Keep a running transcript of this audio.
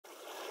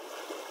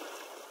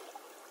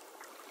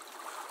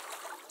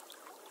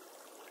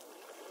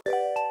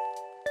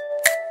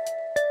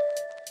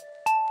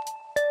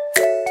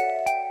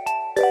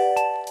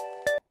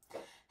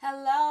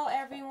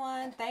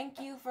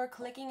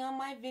clicking on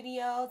my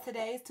video.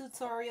 Today's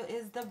tutorial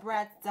is the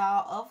Bratz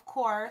doll, of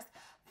course.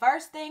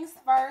 First things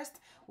first,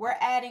 we're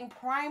adding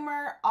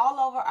primer all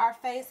over our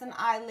face and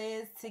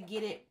eyelids to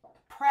get it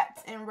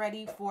prepped and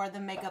ready for the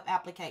makeup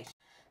application.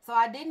 So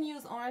I didn't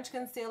use orange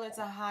concealer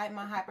to hide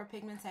my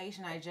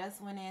hyperpigmentation. I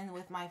just went in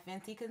with my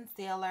Fenty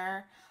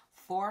concealer.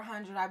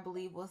 400, I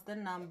believe, was the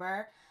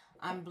number.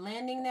 I'm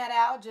blending that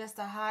out just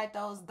to hide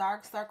those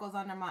dark circles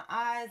under my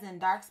eyes and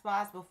dark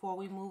spots before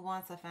we move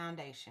on to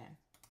foundation.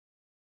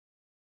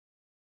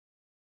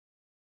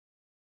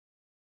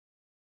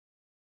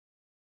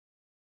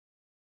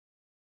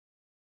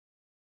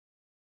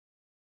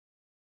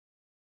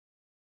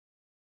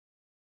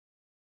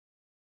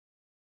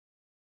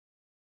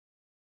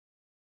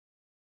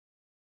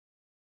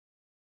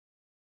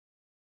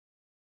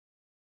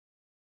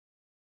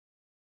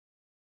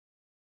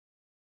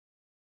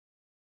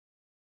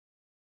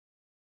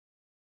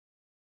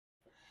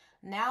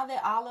 Now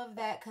that all of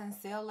that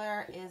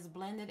concealer is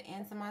blended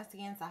into my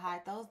skin to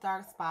hide those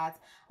dark spots,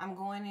 I'm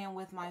going in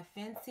with my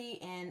Fenty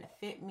and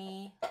Fit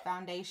Me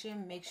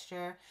foundation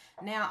mixture.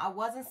 Now, I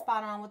wasn't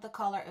spot on with the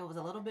color. It was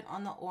a little bit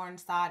on the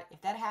orange side.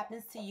 If that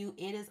happens to you,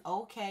 it is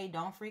okay.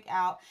 Don't freak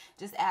out.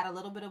 Just add a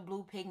little bit of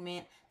blue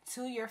pigment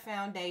to your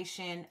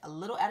foundation, a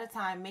little at a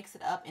time, mix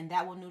it up, and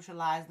that will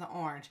neutralize the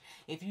orange.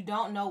 If you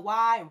don't know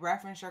why,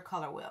 reference your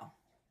color wheel.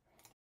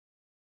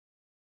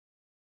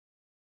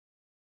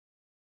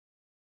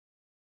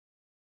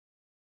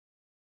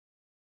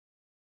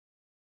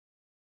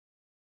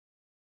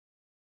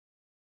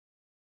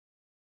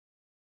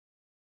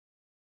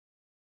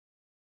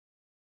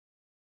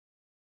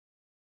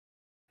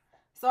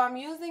 So I'm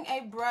using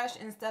a brush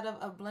instead of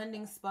a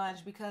blending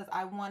sponge because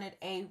I wanted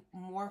a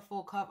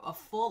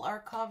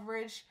fuller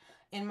coverage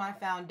in my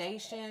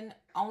foundation,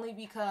 only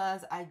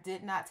because I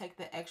did not take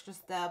the extra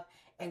step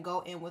and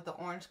go in with the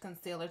orange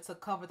concealer to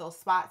cover those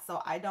spots.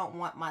 So I don't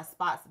want my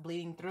spots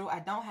bleeding through. I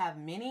don't have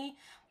many,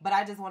 but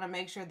I just want to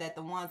make sure that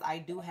the ones I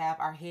do have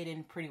are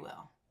hidden pretty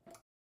well.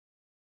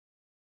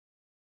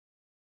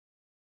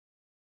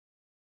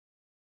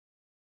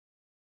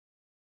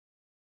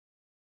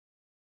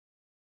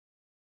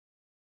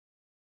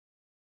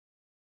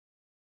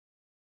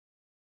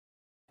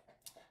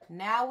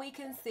 Now we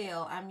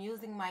conceal. I'm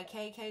using my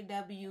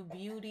KKW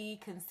Beauty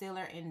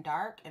Concealer in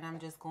Dark, and I'm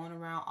just going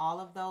around all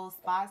of those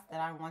spots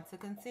that I want to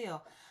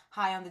conceal.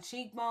 High on the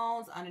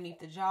cheekbones, underneath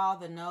the jaw,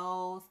 the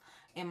nose,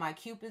 in my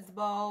cupid's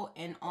bow,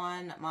 and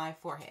on my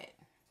forehead.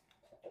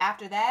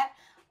 After that,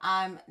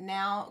 I'm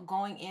now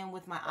going in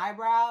with my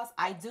eyebrows.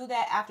 I do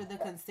that after the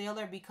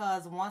concealer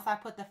because once I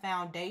put the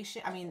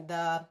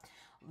the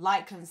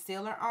light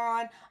concealer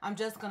on, I'm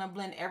just going to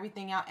blend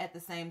everything out at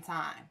the same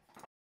time.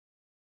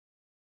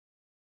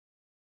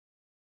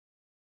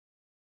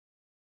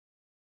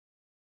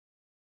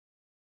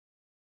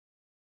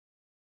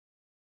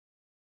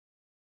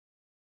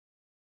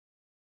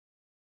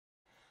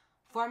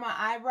 For my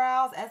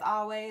eyebrows, as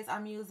always,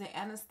 I'm using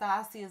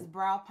Anastasia's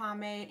Brow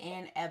Pomade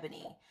in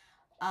Ebony.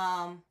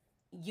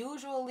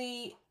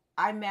 Usually,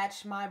 I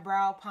match my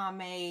brow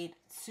pomade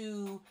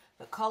to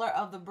the color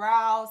of the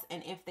brows,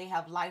 and if they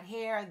have light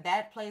hair,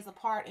 that plays a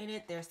part in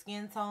it. Their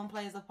skin tone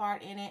plays a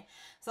part in it.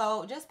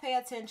 So just pay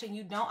attention.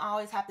 You don't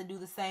always have to do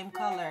the same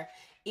color.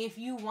 If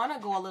you want to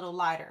go a little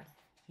lighter,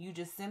 you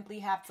just simply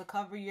have to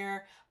cover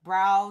your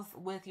brows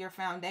with your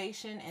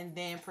foundation and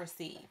then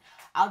proceed.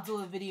 I'll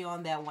do a video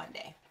on that one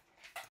day.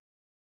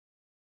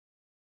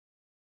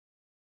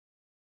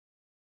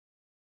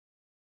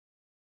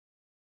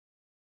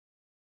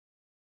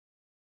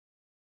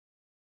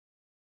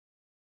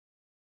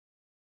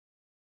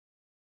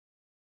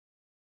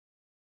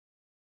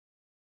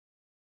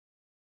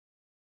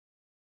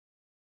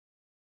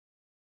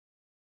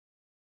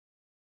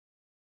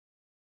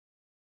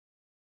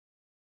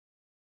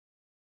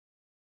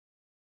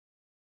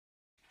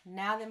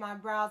 Now that my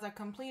brows are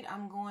complete,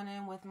 I'm going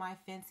in with my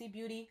Fenty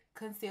Beauty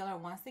concealer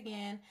once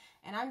again,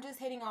 and I'm just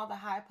hitting all the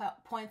high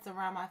points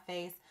around my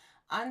face,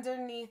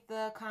 underneath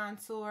the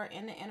contour,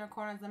 in the inner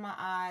corners of my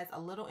eyes, a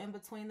little in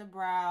between the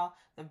brow,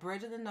 the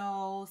bridge of the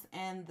nose,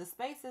 and the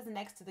spaces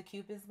next to the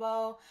cupid's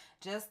bow,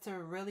 just to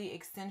really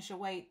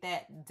accentuate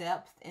that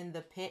depth in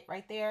the pit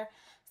right there.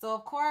 So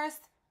of course,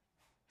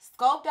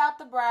 sculpt out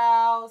the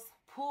brows,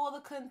 pull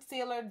the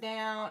concealer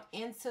down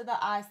into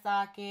the eye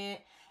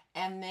socket,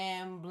 and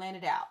then blend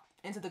it out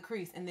into the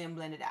crease and then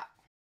blend it out.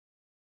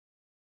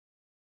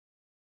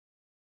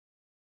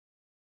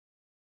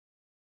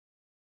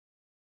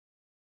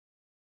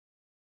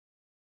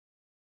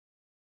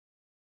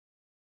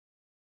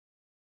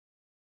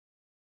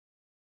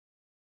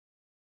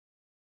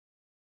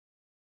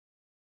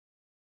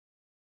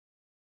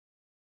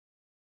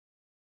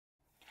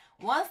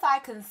 Once I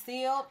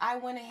concealed, I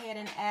went ahead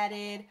and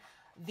added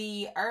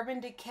the Urban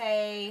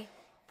Decay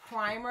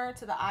primer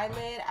to the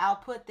eyelid. I'll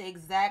put the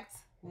exact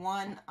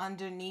one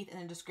underneath in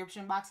the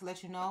description box to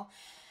let you know.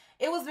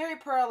 It was very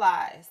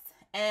pearlized,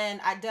 and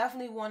I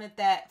definitely wanted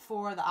that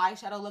for the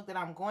eyeshadow look that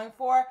I'm going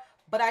for,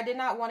 but I did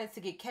not want it to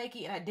get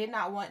cakey, and I did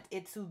not want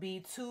it to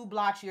be too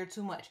blotchy or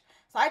too much.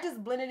 So I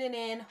just blended it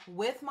in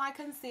with my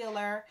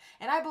concealer,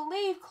 and I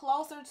believe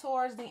closer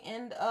towards the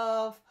end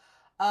of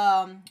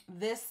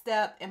this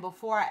step and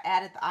before I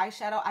added the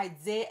eyeshadow, I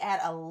did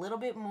add a little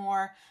bit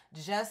more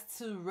just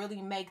to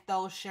really make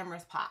those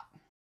shimmers pop.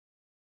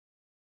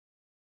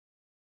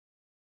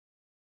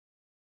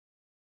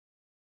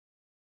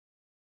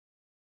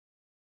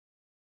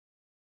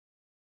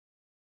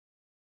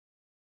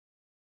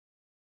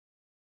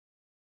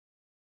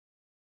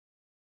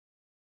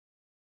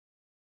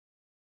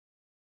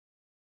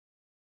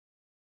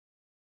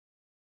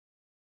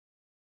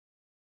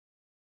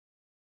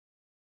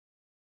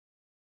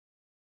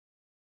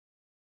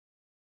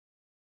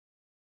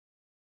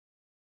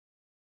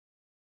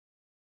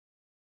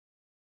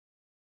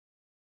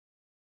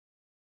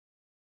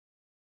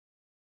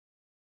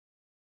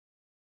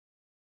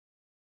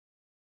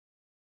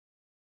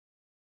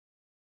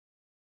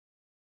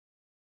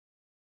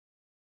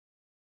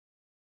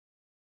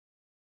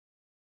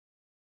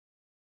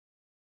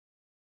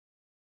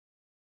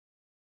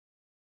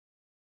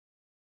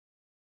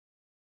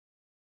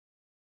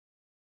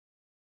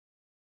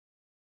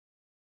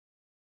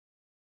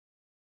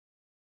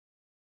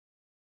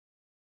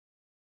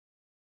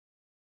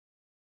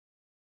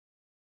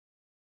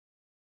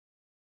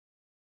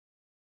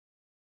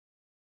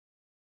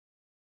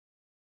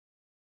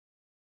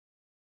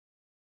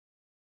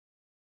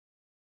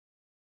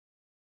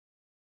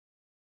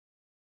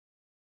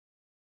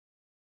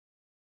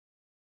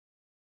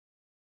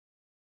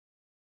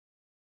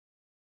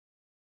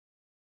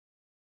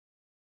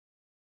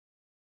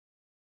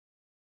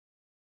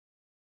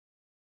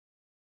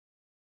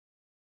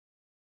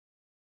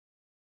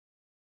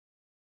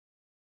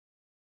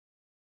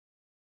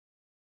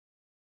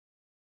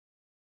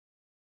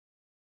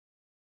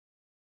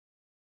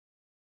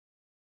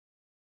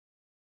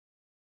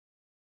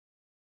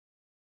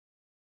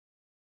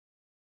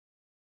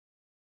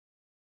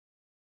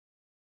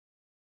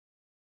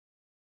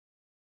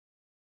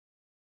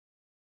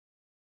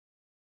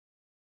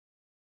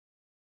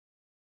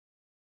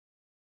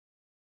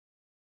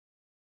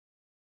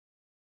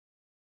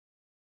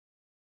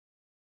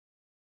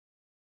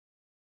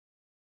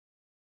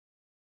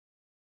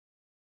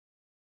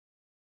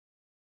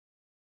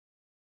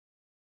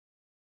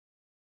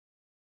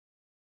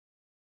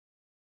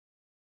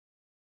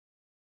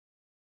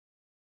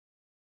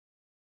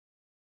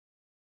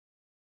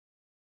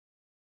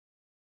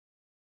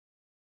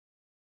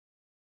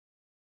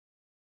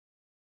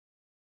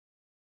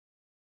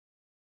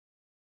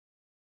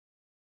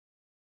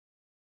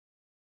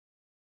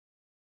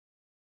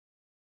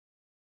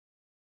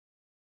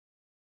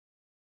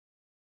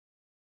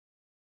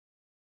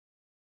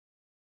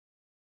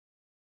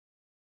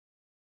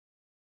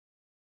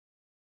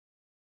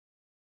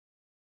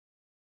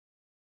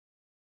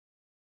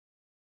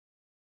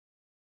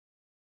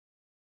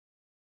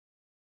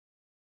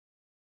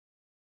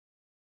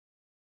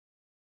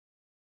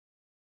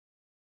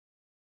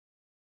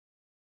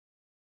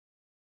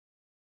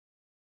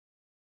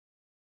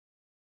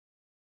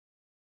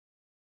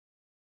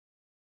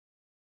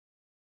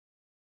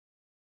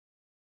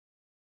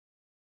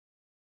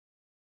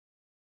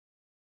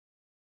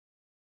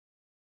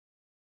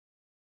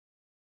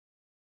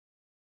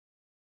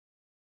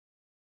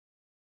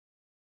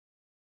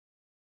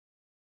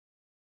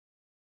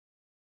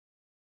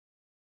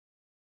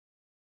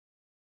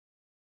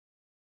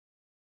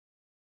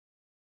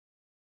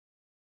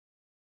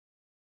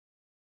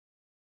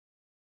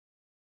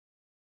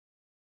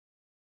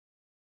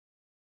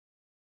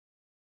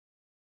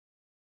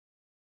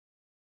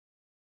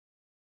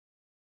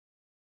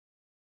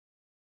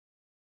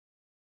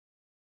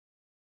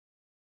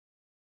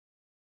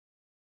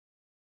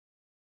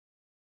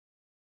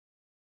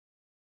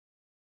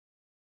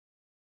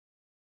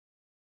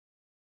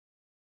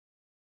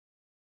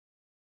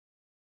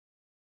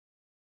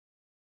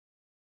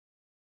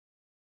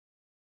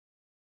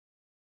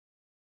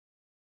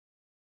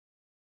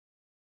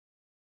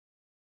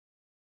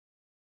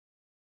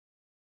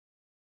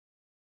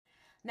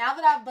 Now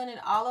that I've blended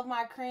all of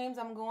my creams,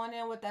 I'm going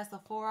in with that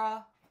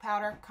Sephora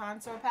powder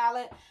contour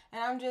palette,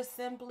 and I'm just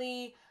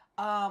simply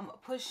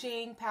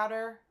pushing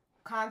powder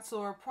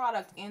contour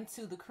product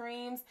into the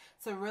creams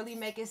to really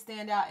make it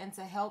stand out and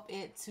to help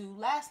it to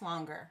last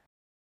longer.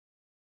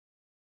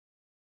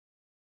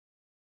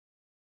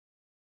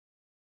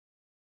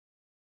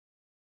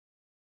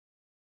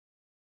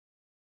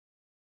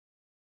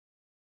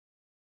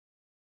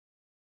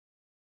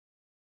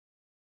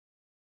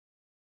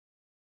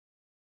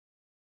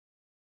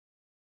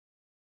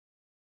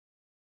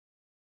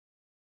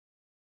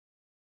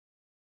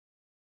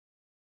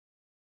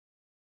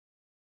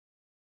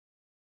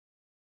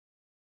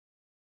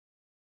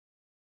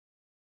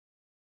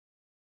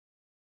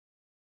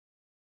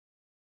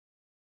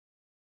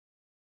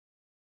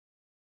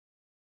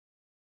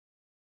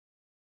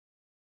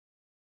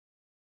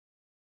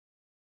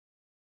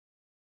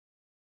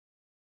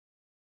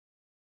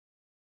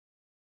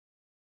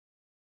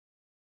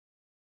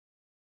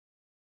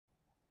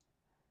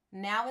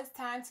 Now it's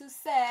time to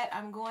set.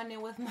 I'm going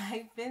in with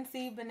my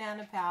Fenty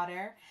banana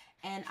powder,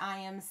 and I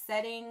am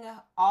setting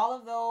all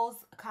of those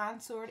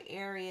contoured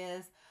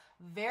areas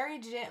very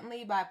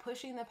gently by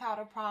pushing the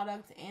powder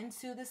product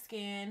into the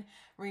skin.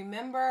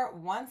 Remember,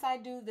 once I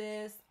do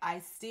this, I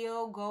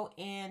still go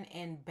in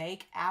and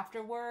bake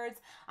afterwards.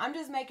 I'm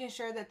just making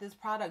sure that this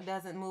product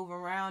doesn't move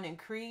around and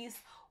crease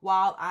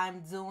while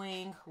I'm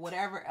doing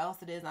whatever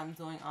else it is I'm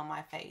doing on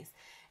my face.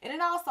 And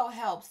it also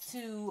helps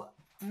to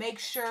make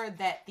sure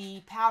that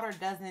the powder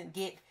doesn't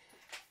get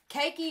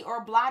cakey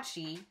or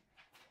blotchy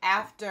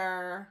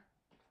after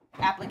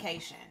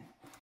application.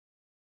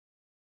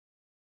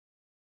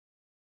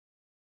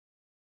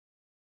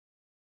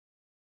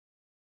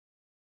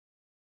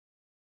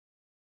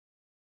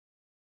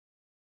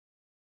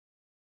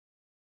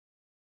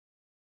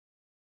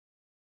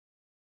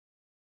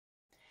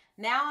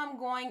 Now I'm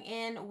going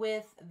in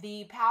with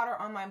the powder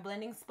on my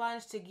blending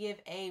sponge to give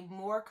a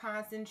more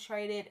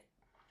concentrated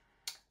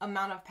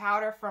amount of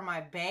powder for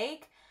my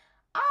bake.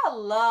 I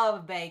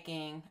love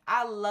baking.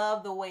 I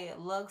love the way it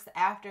looks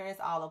after it's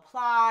all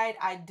applied.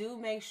 I do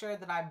make sure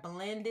that I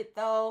blend it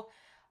though,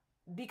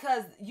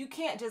 because you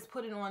can't just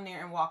put it on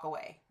there and walk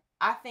away.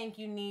 I think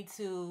you need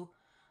to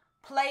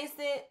place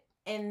it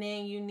and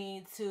then you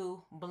need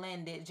to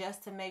blend it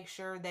just to make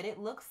sure that it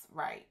looks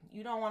right.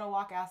 You don't want to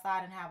walk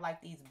outside and have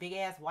like these big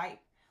ass white,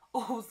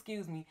 oh,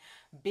 excuse me,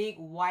 big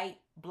white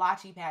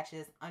blotchy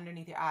patches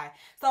underneath your eye.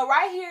 So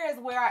right here is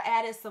where I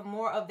added some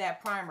more of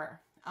that primer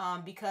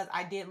because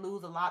I did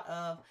lose a lot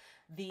of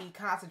the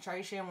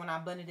concentration when I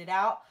blended it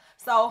out.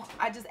 So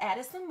I just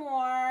added some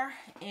more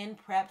in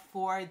prep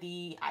for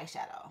the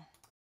eyeshadow.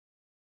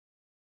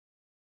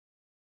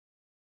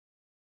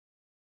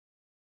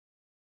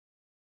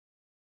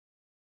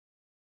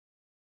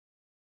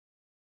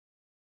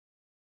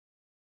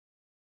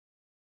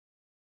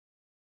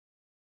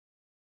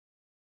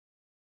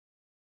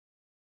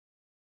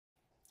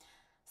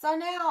 So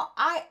now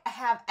I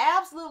have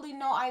absolutely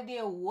no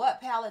idea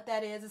what palette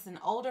that is. It's an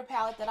older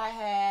palette that I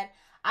had.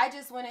 I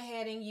just went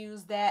ahead and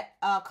used that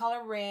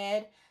color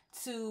red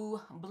to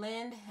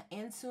blend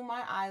into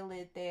my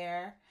eyelid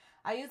there.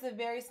 I used a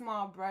very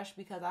small brush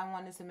because I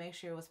wanted to make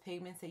sure it was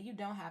pigmented. You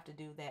don't have to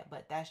do that,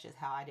 but that's just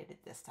how I did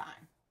it this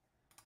time.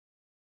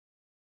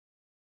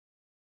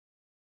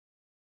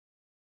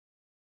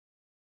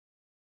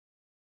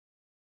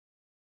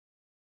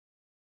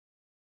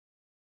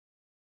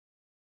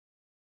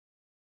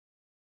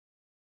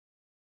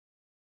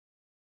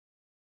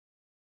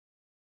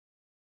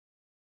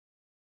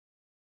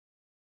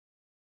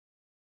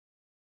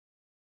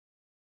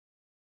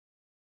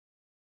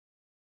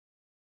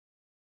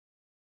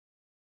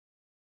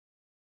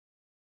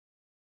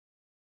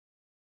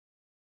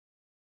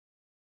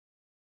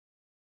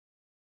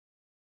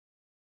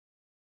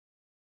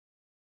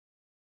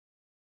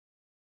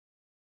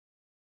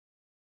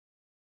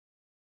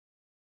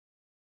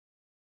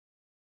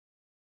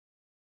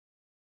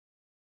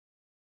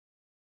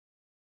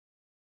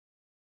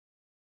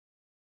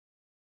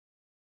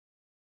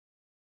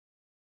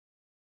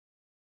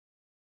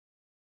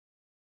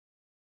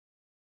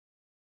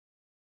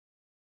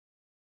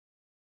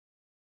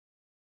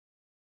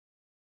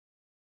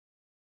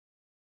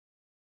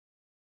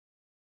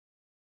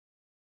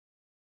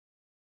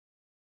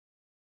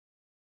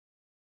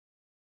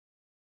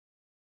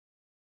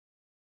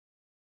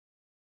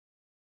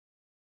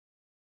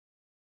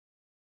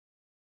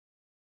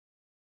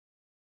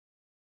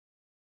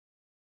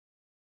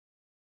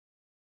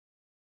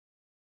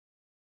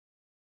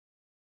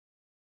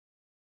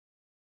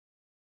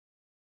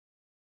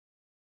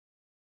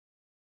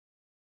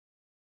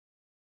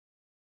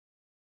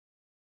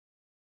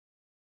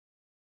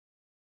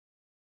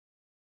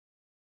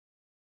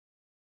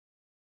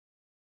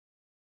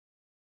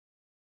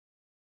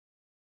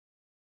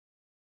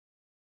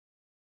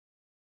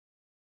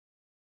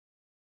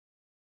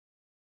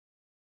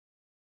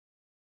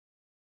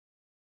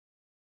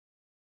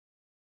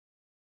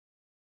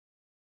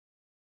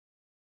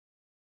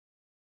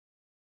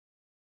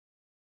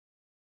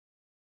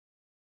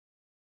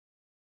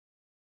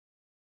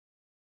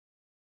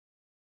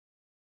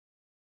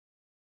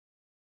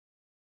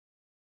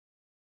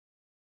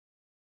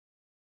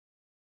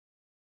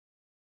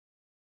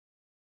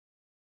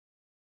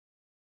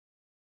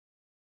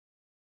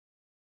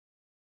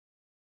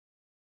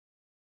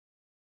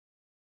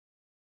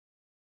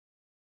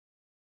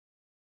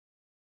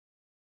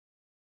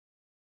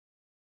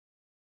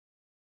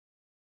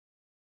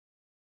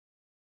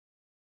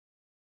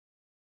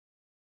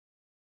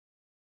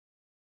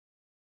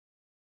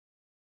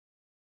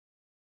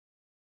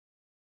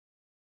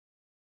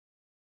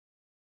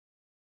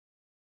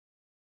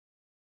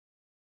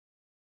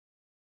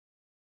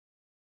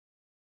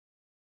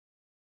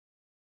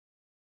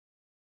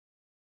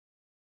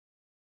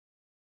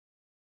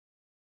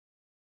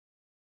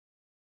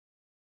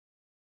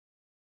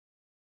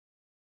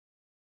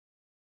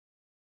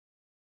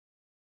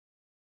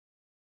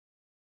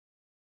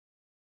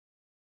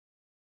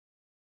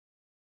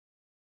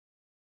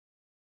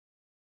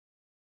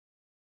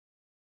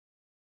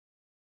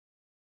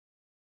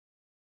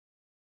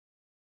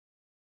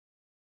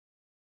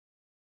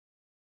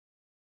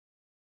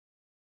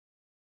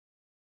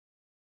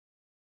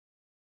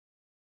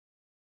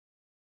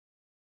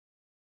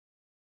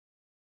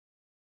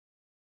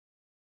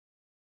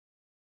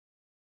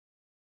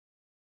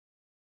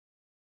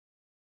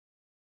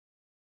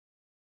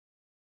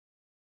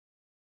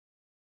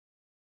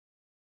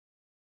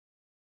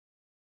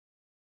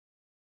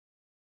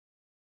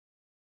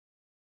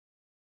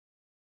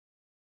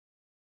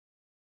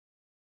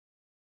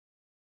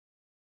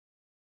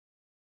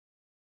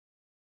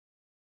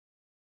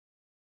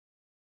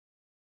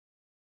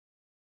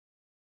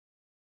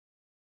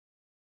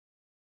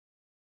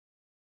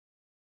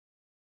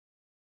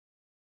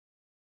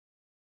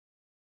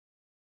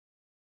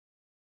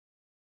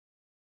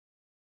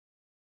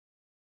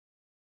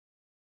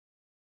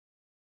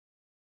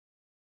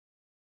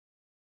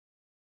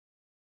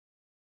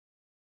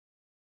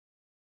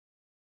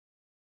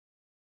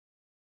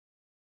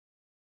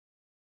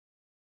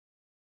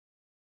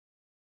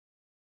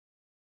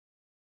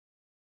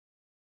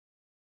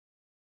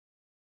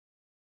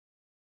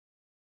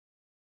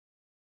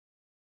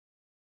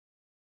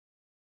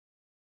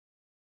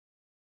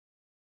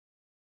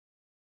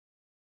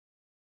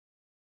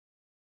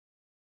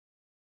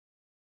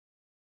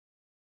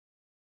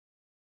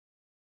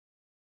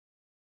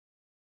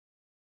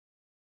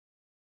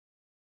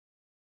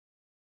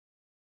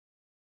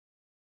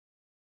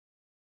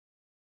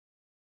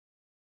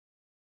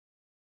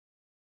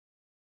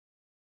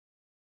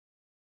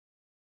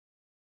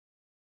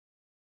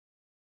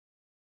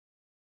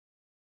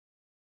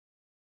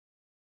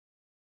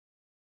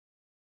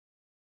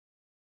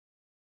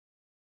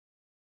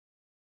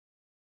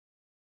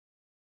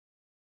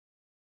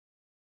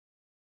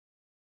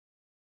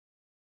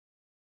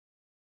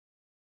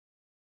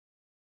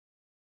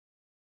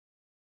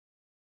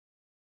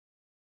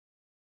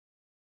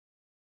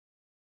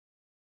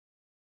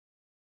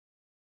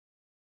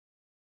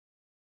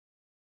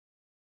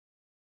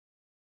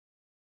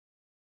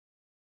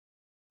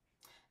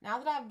 Now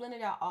that I've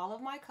blended out all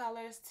of my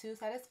colors to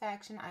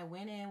satisfaction, I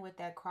went in with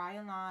that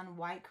Kryolan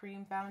White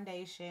Cream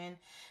Foundation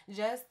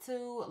just to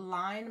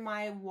line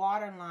my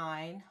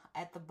waterline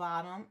at the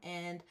bottom.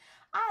 And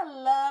I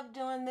love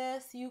doing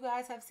this. You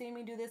guys have seen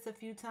me do this a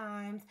few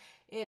times.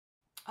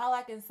 All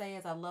I can say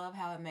is I love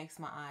how it makes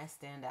my eyes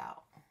stand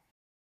out.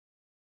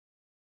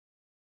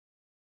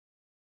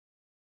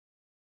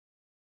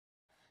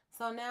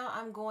 So now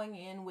I'm going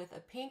in with a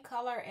pink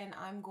color and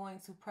I'm going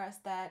to press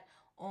that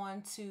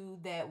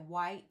onto that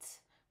white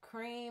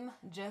cream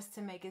just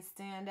to make it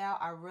stand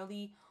out. I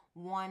really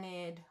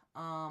wanted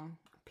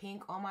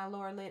pink on my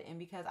lower lid, and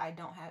because I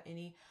don't have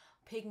any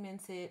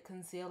pigmented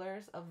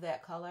concealers of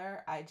that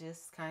color, I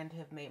just kind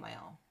of made my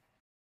own.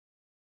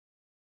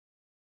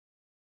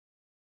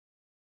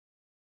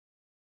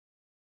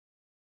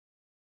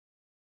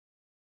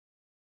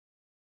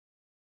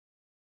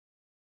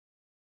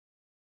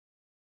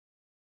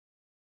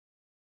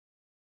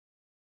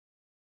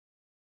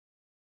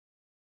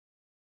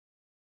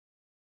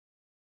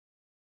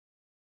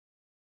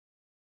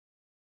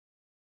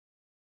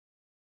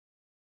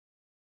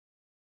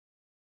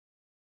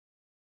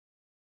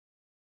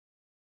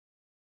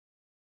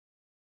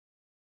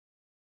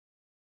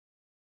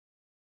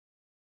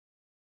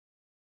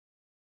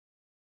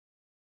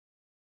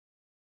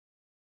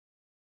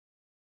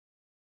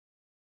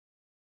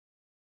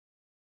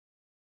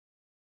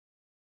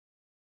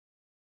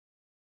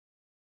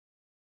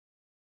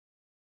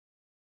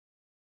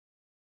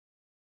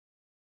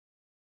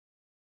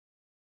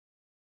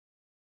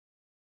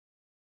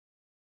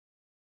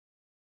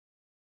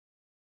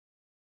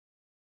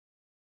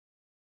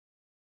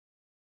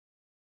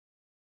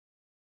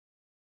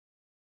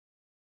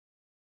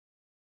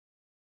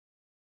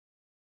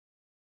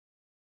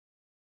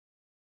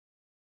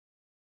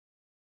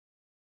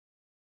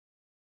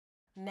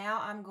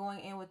 Now I'm going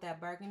in with that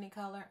burgundy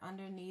color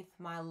underneath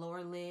my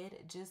lower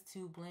lid just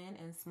to blend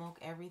and smoke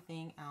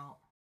everything out.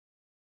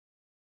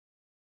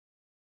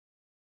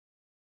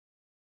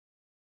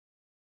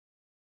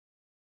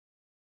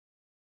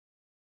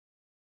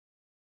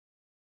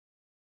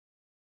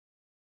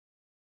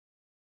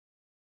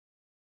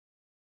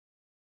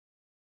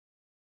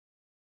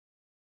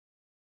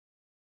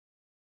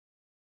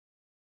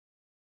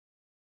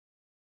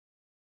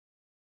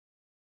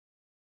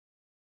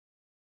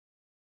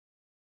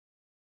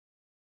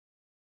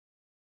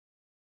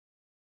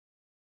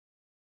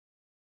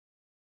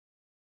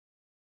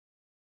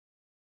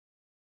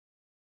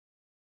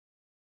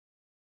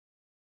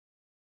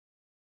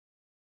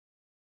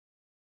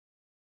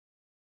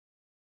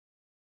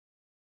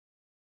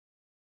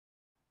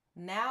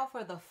 Now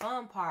for the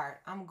fun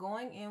part, I'm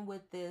going in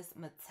with this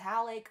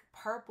metallic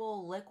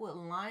purple liquid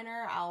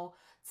liner. I'll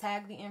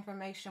tag the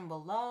information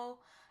below.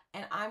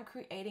 And I'm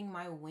creating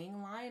my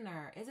wing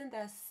liner. Isn't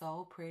that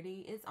so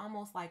pretty? It's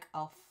almost like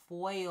a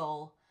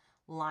foil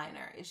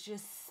liner. It's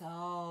just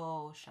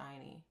so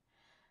shiny.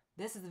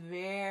 This is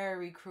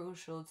very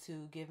crucial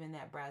to giving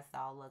that Bratz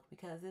doll look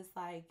because it's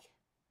like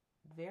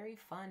very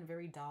fun,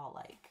 very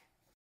doll-like.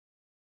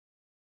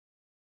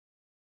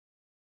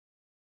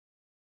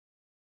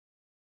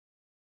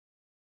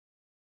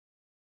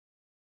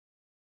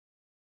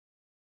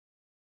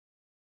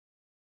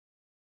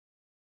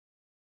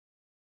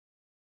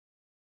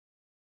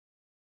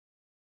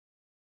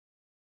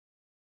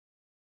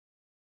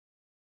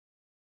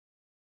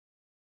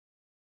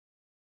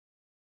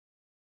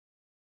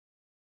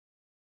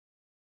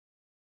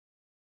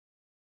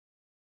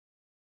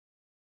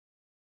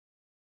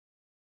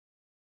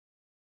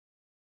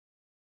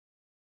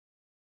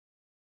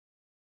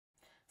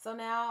 So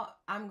now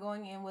I'm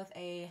going in with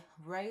a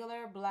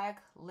regular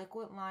black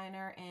liquid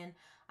liner and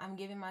I'm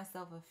giving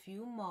myself a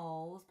few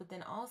molds, but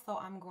then also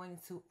I'm going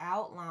to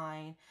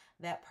outline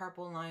that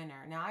purple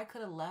liner. Now I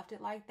could have left it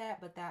like that,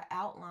 but that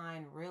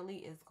outline really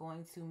is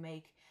going to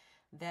make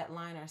that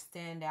liner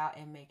stand out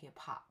and make it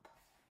pop.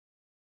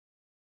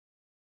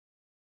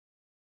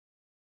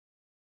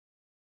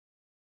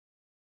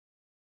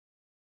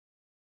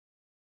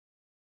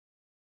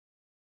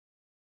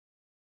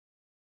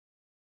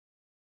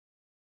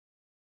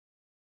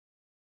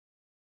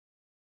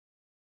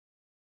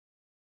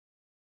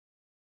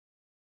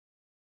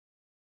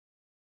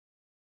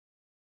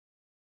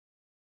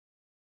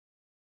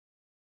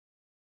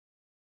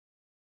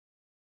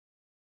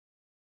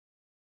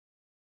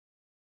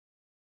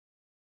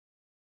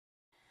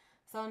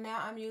 So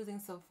now I'm using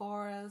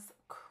Sephora's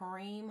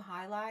cream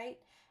highlight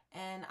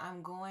and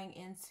I'm going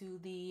into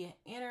the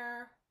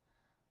inner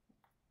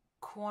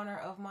corner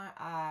of my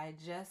eye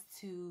just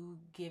to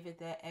give it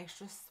that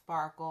extra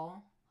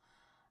sparkle.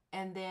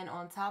 And then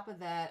on top of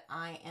that,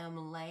 I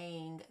am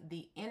laying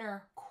the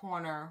inner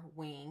corner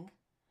wing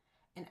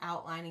and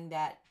outlining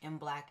that in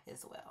black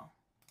as well.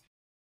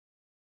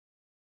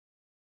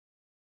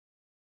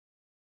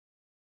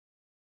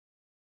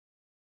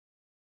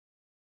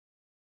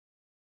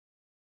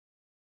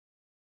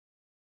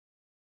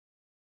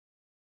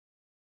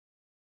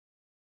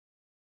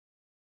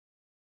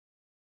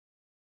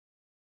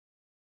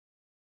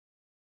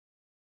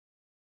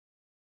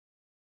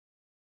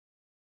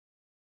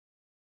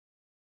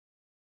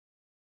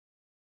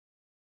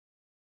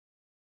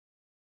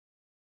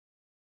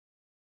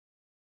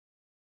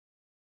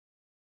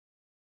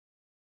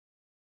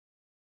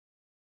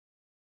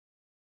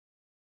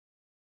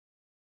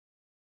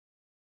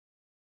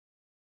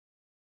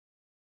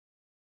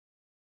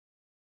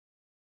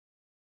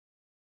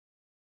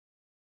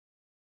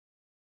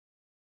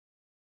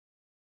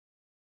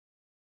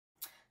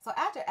 So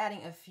after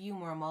adding a few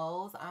more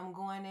molds, I'm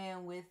going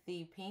in with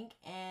the pink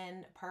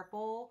and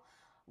purple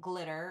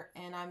glitter,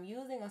 and I'm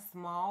using a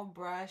small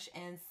brush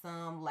and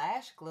some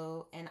lash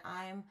glue, and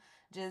I'm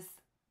just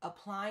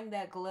applying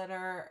that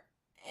glitter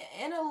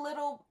in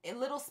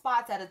little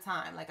spots at a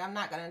time. Like, I'm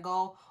not gonna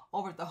go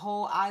over the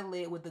whole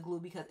eyelid with the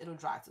glue because it'll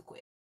dry too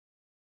quick.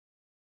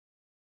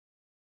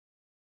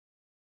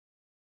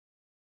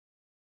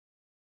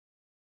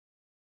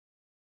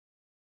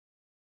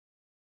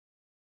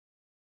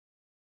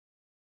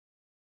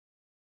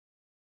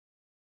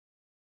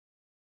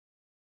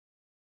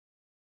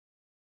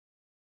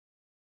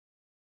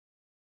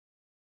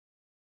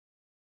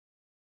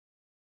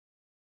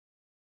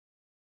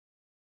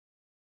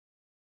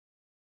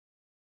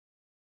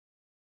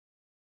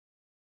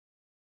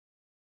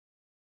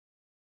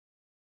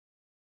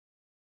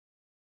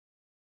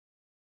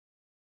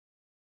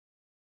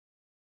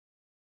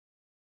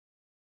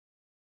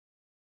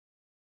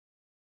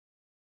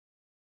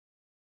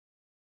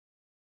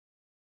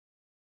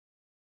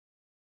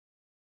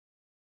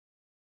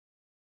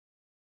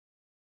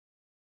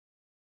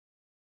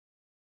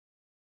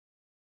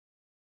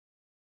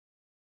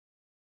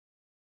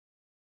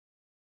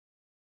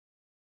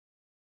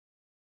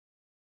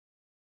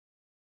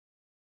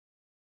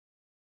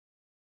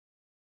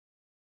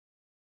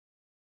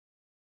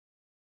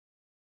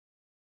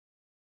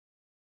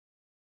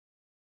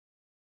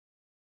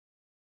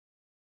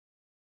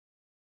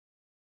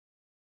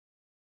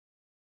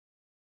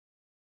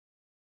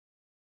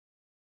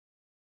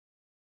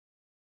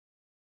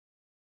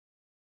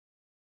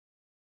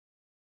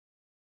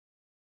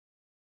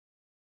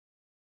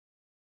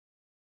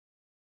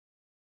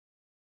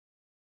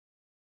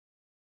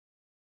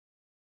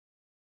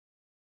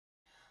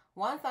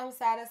 Once I'm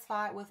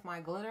satisfied with my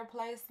glitter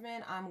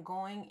placement, I'm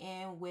going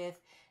in with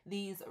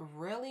these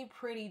really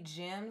pretty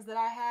gems that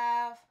I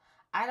have.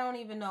 I don't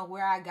even know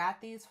where I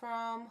got these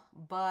from,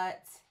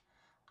 but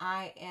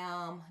I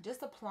am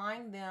just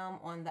applying them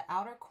on the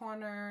outer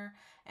corner,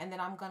 and then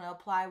I'm going to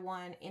apply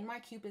one in my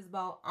cupid's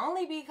bow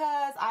only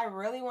because I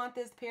really want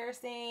this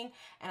piercing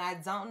and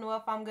I don't know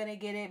if I'm going to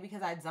get it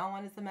because I don't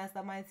want it to mess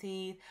up my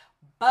teeth.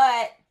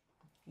 But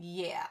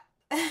yeah.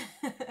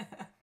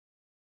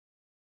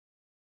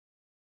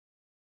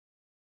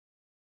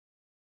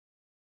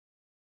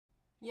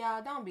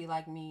 Y'all, don't be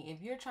like me.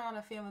 If you're trying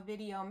to film a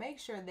video, make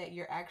sure that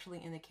you're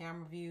actually in the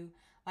camera view.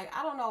 Like,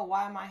 I don't know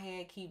why my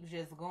head keeps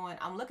just going.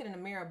 I'm looking in the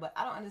mirror, but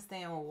I don't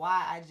understand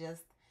why I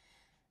just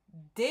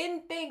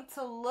didn't think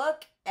to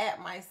look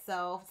at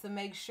myself to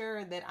make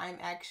sure that I'm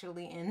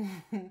actually in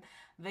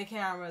the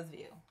camera's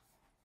view.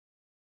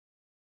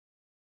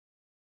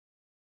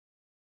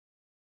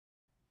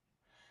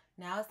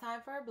 Now it's time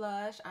for a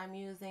blush. I'm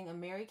using a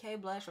Mary Kay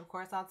blush. Of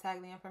course, I'll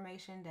tag the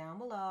information down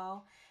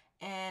below.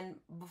 And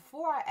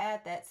before I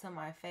add that to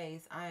my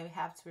face, I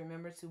have to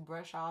remember to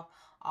brush off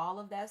all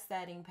of that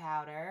setting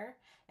powder.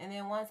 And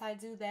then once I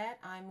do that,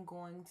 I'm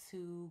going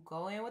to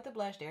go in with the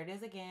blush. There it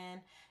is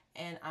again.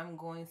 And I'm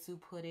going to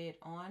put it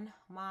on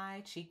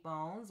my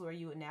cheekbones where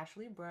you would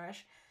naturally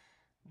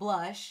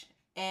blush.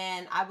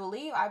 And I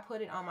believe I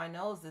put it on my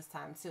nose this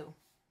time too.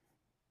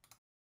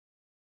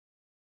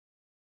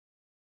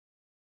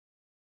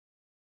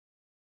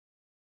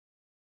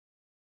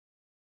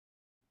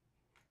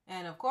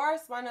 And of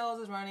course, my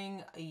nose is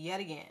running yet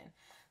again.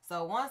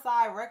 So once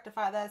I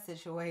rectify that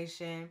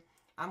situation,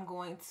 I'm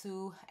going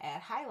to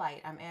add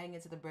highlight. I'm adding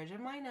it to the bridge of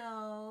my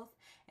nose,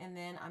 and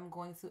then I'm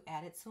going to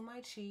add it to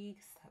my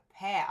cheeks.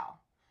 Pow!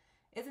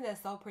 Isn't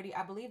that so pretty?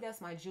 I believe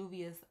that's my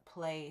Juvia's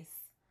Place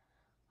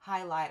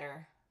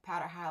highlighter,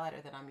 powder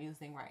highlighter that I'm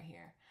using right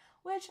here,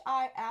 which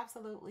I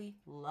absolutely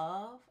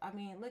love. I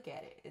mean, look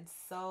at it. It's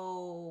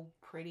so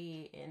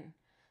pretty and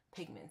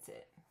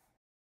pigmented.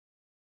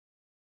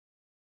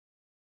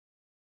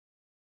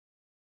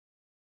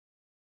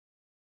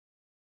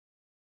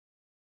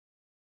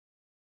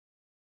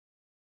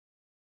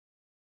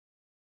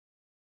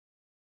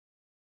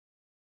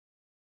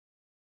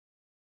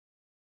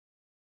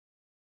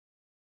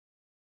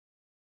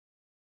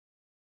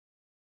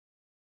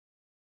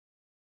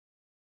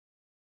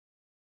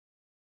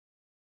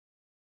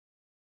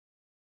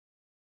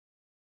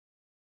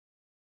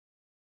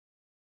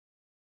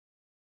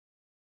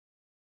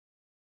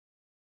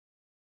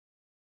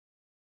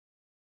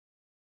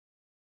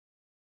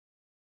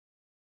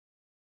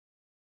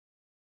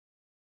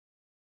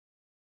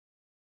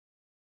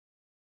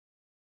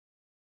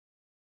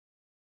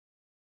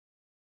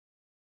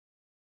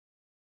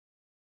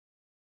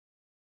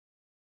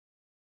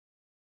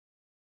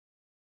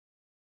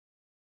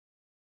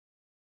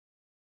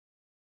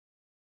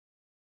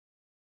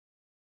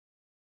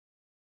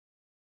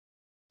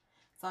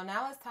 So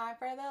now it's time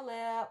for the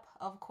lip.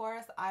 Of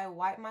course, I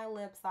wipe my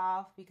lips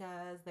off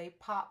because they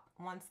pop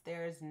once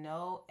there's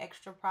no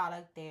extra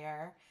product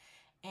there.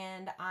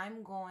 And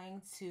I'm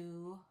going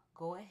to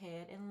go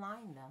ahead and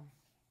line them.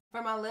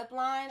 For my lip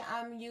line,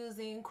 I'm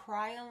using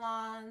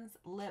Crayolan's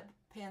lip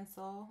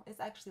pencil. It's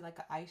actually like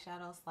an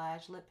eyeshadow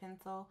slash lip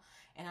pencil.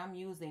 And I'm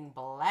using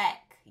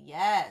black.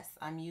 Yes,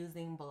 I'm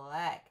using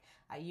black.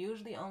 I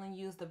usually only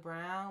use the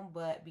brown,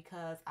 but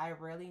because I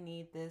really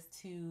need this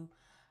to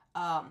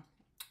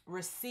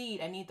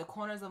recede, I need the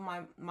corners of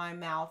my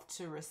mouth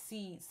to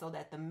recede so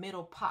that the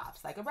middle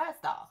pops like a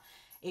Bratz doll.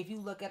 If you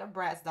look at a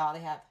Bratz doll, they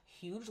have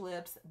huge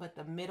lips, but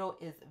the middle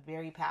is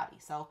very pouty.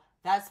 So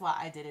that's why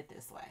I did it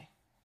this way.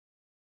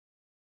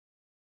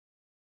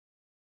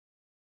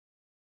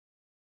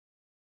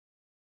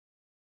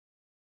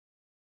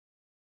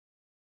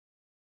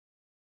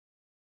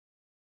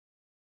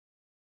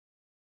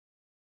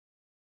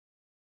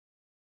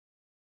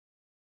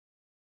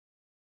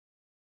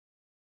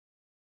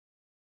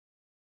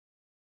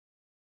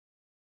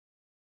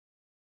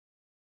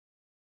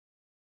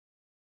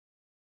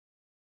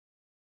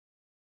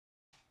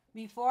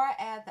 Before I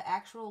add the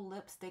actual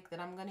lipstick that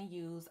I'm going to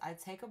use, I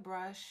take a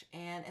brush,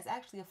 and it's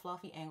actually a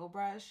fluffy angle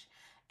brush,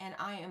 and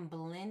I am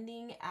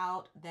blending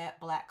out that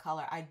black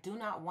color. I do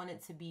not want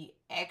it to be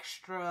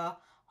extra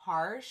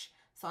harsh,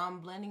 so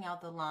I'm blending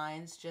out the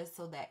lines just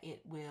so that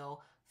it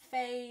will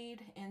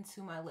fade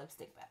into my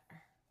lipstick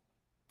better.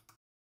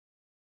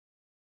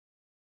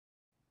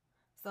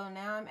 So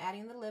now I'm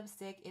adding the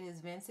lipstick. It is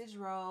Vintage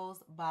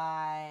Rose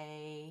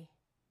by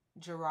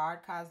Gerard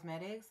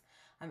Cosmetics.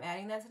 I'm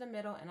adding that to the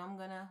middle, and I'm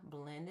gonna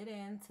blend it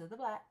into the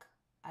black.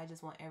 I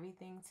just want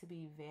everything to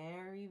be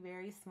very,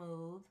 very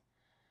smooth.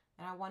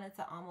 And I want it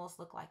to almost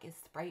look like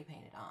it's spray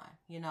painted on,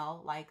 you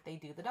know, like they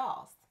do the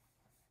dolls.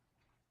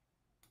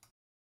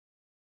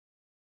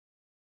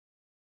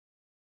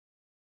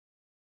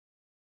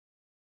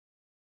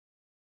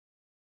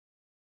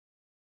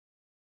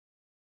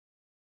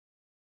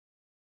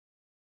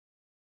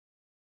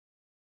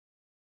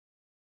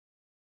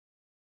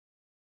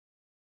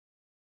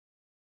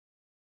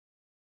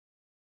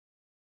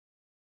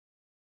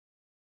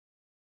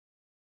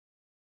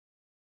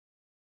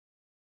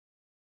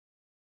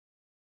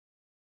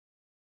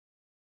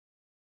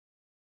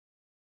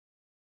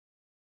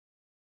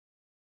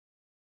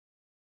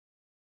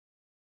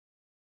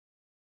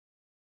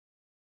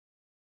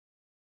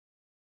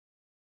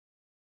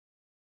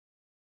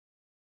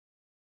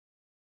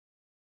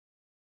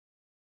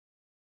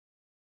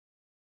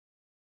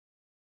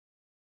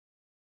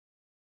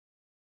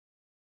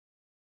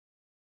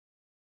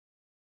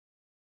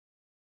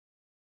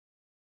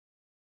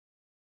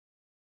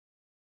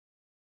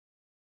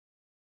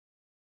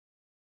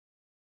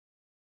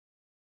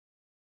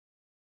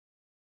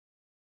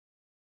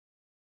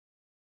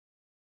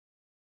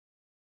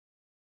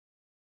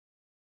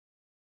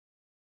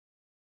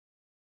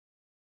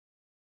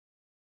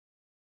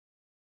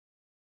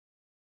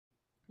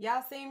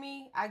 Y'all see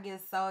me? I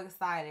get so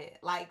excited,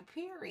 like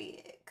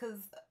period, because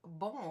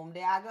boom,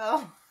 there I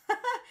go.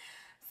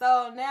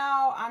 So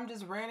now I'm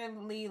just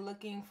randomly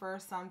looking for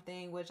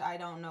something, which I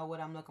don't know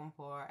what I'm looking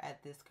for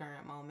at this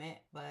current moment,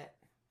 but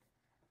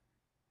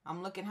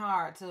I'm looking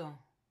hard too.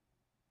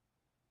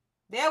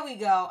 There we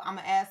go. I'm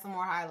going to add some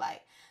more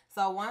highlight.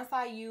 So once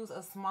I use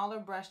a smaller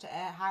brush to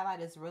add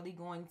highlight, it's really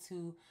going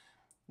to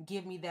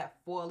give me that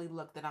foily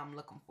look that I'm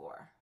looking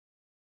for.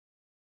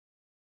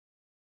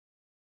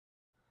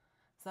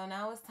 So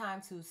now it's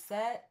time to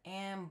set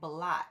and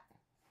blot.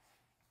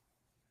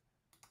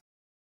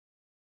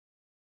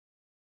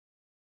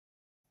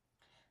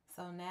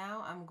 So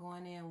now I'm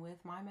going in with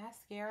my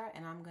mascara,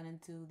 and I'm going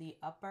to do the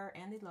upper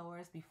and the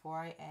lowers before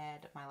I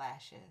add my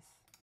lashes.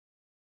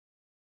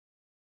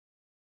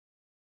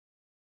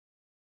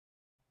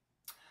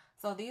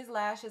 So these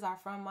lashes are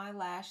from my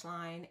lash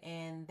line,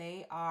 and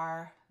they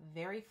are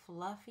very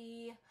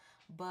fluffy,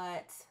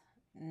 but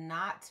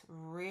not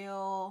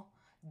real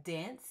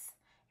dense,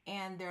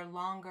 and they're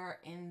longer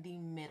in the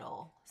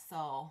middle.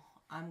 So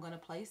I'm going to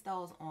place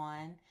those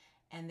on,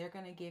 and they're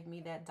going to give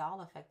me that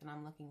doll effect that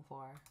I'm looking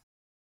for.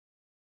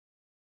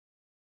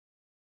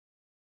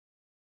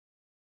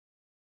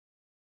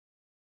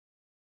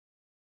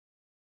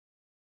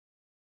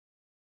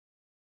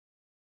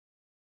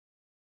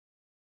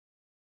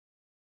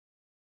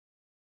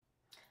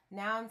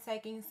 Now I'm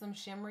taking some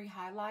shimmery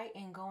highlight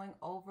and going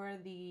over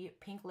the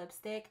pink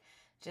lipstick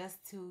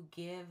just to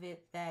give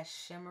it that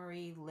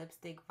shimmery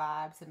lipstick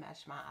vibe to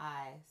match my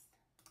eyes.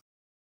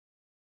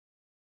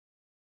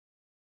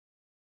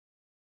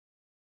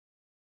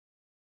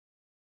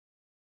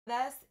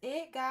 That's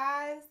it,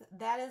 guys.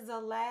 That is the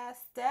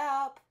last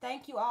step.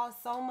 Thank you all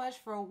so much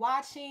for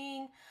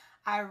watching.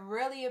 I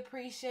really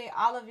appreciate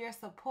all of your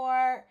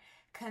support.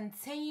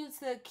 Continue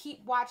to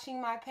keep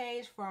watching my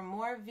page for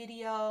more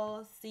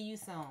videos. See you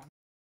soon.